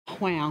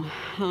Wow.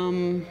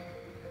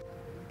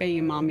 Being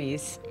a mum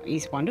is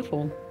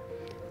wonderful.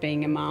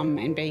 Being a mum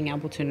and being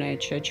able to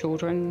nurture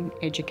children,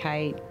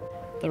 educate,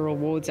 the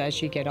rewards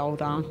as you get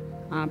older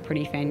are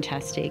pretty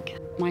fantastic.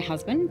 My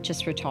husband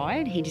just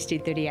retired. He just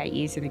did 38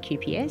 years in the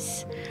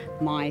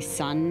QPS. My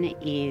son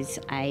is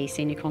a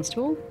senior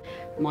constable.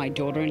 My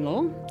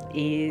daughter-in-law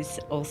is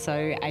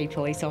also a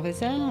police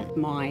officer.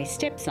 My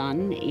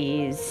stepson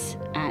is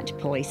at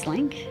Police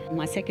Link.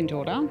 My second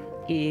daughter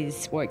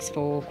works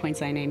for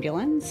Queensland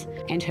Ambulance,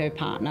 and her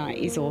partner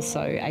is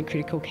also a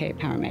critical care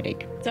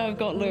paramedic. So I've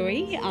got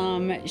Louie.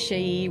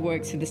 She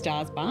works for the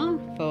Stars Bar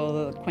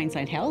for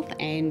Queensland Health,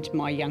 and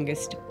my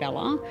youngest,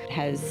 Bella,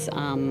 has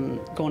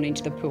gone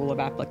into the pool of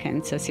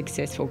applicants, a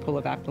successful pool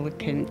of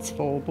applicants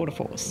for Border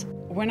Force.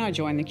 When I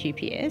joined the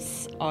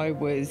QPS, I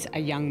was a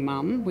young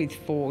mum with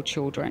 4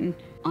 children.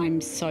 I'm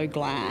so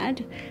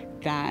glad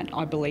that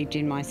I believed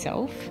in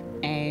myself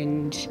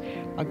and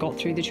I got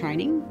through the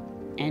training,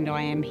 and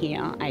I am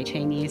here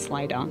 18 years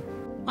later.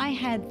 I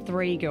had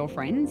 3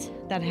 girlfriends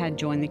that had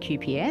joined the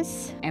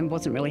QPS and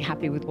wasn't really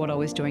happy with what I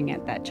was doing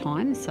at that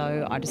time,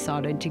 so I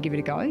decided to give it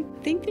a go. I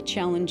think the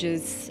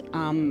challenges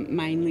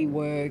mainly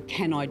were,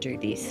 can I do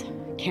this?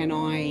 Can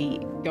I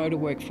go to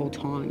work full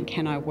time?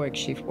 Can I work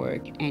shift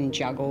work and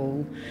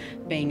juggle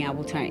being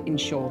able to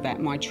ensure that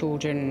my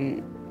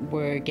children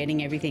were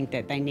getting everything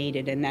that they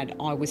needed and that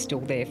I was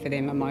still there for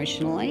them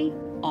emotionally?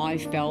 I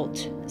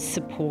felt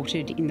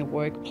supported in the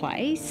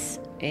workplace,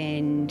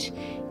 and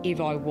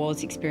if I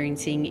was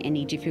experiencing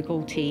any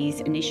difficulties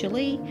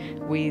initially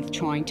with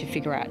trying to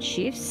figure out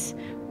shifts,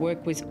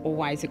 work was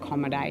always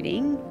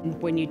accommodating.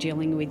 When you're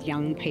dealing with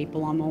young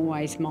people, I'm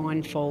always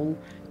mindful,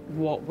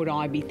 what would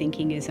I be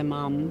thinking as a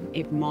mum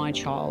if my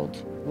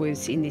child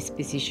was in this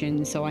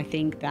position? So I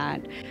think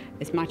that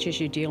as much as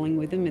you're dealing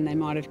with them and they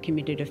might have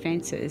committed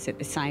offences, at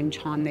the same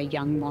time they're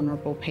young,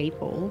 vulnerable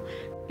people.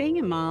 Being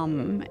a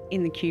mum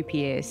in the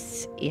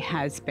QPS, it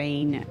has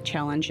been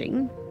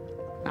challenging,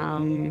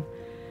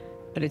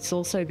 but it's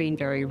also been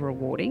very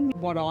rewarding.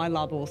 What I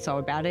love also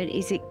about it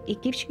is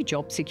it gives you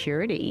job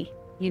security.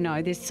 You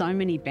know, there's so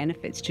many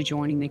benefits to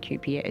joining the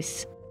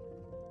QPS.